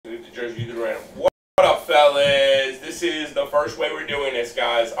first way we're doing this,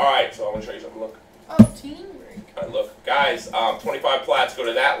 guys. All right, so I'm gonna show you something. Look. Oh, team break. All right, look, guys. 25 plats go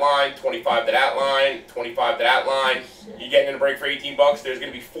to that line. 25 to that line. 25 to that line. You're getting in a break for 18 bucks. There's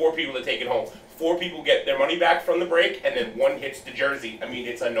gonna be 4 people that take it home. 4 people get their money back from the break, and then 1 hits the jersey. I mean,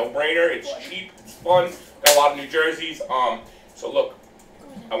 it's a no-brainer. It's cheap. It's fun. Got a lot of new jerseys. So look,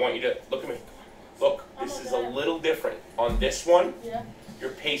 I want you to look at me. Look, this is a little different. On this one,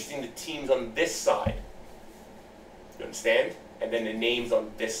 you're pasting the teams on this side. You understand? And then the names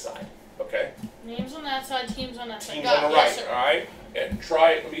on this side. Okay? Names on that side, teams on that side. Teams on the right, alright? And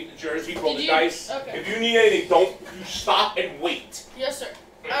try it, meet the jersey, roll the dice. Okay. If you need anything, don't you stop and wait. Yes, sir.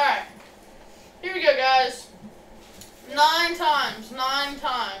 Alright. Here we go, guys. 9 times. 9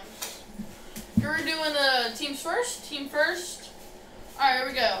 times. You're doing the teams first? Team first? Alright, here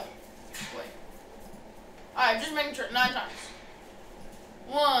we go. Wait. Alright, just making sure. 9 times.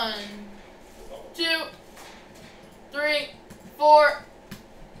 1, 2, 3, 4,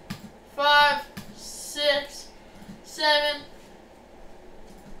 5, 6, 7,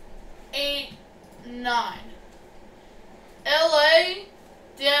 8, 9. LA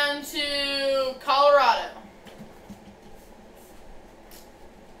down to Colorado.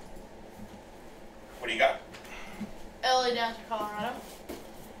 What do you got? LA down to Colorado.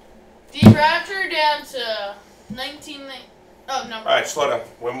 Deep Raptor down to 19. Oh, no. Alright, slow down.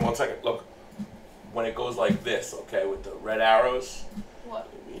 Wait 1 second. Look. When it goes like this, okay, with the red arrows, what?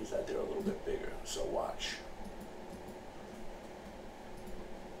 It means that they're a little bit bigger. So watch.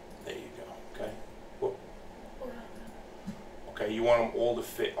 There you go. Okay. Whoop. Okay, you want them all to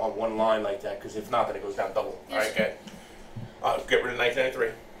fit on one line like that, because if not, then it goes down double. Yes. All right, okay. Get rid of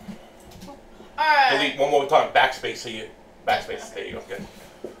 1993. All right. Delete one more time. Backspace. So you backspace. There you go. Good.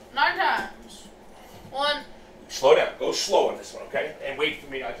 9 times. 1. Slow down. Go slow on this one, okay? And wait for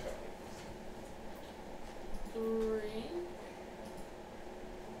me not to. 3,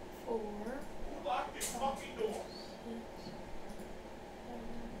 4. Lock this fucking door. 6,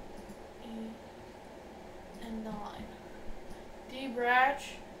 7, 8, and 9. D. Bratch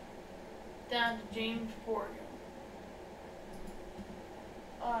down to James Morgan.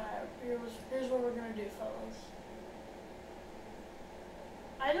 Alright, here's what we're gonna do, fellas.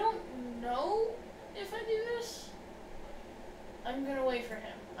 I don't know if I do this. I'm gonna wait for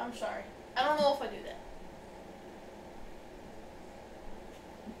him. I'm sorry. I don't know if I do that.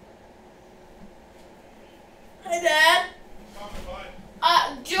 Hi, Dad.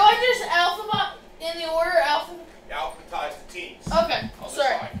 Do I just alphabet in the order alphabet? Alphabetize the teams. Okay,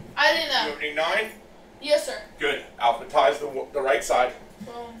 sorry. I didn't know. You opening 9? Yes, sir. Good. Alphabetize the right side.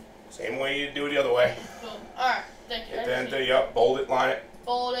 Boom. Same way you do it the other way. Boom. Alright, thank you. Hit the enter, yup, bold it, line it.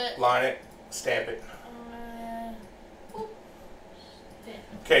 Fold it. Line it, stamp it. Stamp.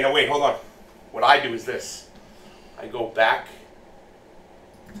 Okay, now wait, hold on. What I do is this. I go back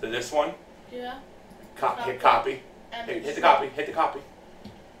to this one. Yeah. Hit copy. And Hit the copy. Hit the copy.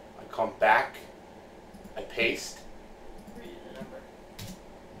 I come back. I paste. Read the number.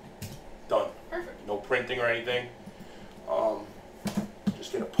 Done. Perfect. No printing or anything.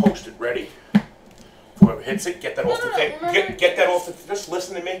 Just get a post-it ready. Whoever hits it, get that off the thing. Get that off the. Just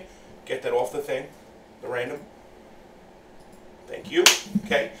listen to me. Get that off the thing. The random. Thank you.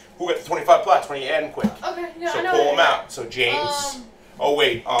 Okay. Who got the 25 plats? When you add them quick. Okay. Yeah. So I know pull them out. So James. Oh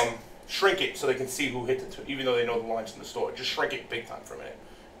wait. Shrink it so they can see who hit the. Even though they know the lines in the store, just shrink it big time for a minute.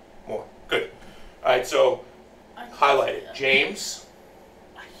 More. Good. All right. So highlight it. James.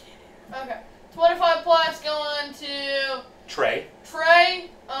 Okay. 25 plats going to Trey. Trey.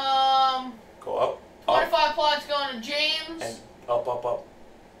 Go up. 25 plats going to James. And up.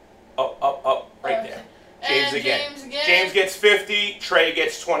 Right there. James And again. James again. James gets 50. Trey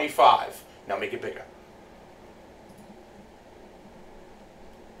gets 25. Now make it bigger.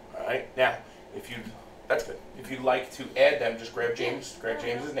 All right. Now, that's good. If you'd like to add them, just grab James. Grab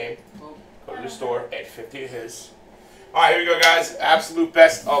James's name. Go to the store. Add 50 of his. All right, here we go, guys. Absolute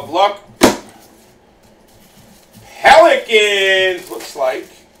best of luck. Pelicans, looks like.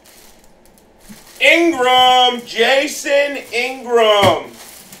 Ingram, Jason Ingram.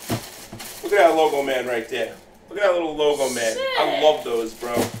 Look at that logo man right there. Look at that little logo man. Sick. I love those,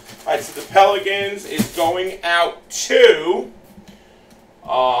 bro. All right, so the Pelicans is going out to,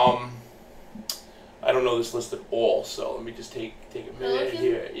 I don't know this list at all, so let me just take a minute Pelican?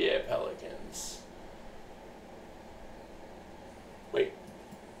 here. Yeah, Pelicans. Wait.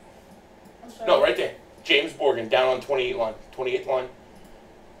 I'm sorry. No, right there. James Morgan, down on 28th line.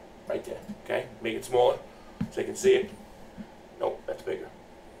 Right there, okay? Make it smaller so you can see it. Nope, that's bigger.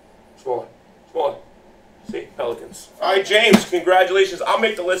 Smaller. See? Pelicans. All right, James, congratulations. I'll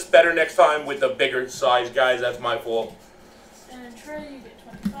make the list better next time with the bigger size guys. That's my fault. Trey, you get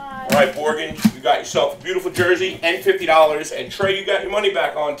 25. All right, Borgen, you got yourself a beautiful jersey and $50. And Trey, you got your money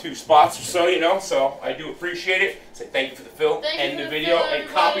back on 2 spots or so, you know. So I do appreciate it. Say thank you for the fill. Thank you End for the the video fill, and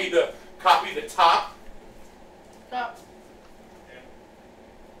everybody. copy the top. Stop.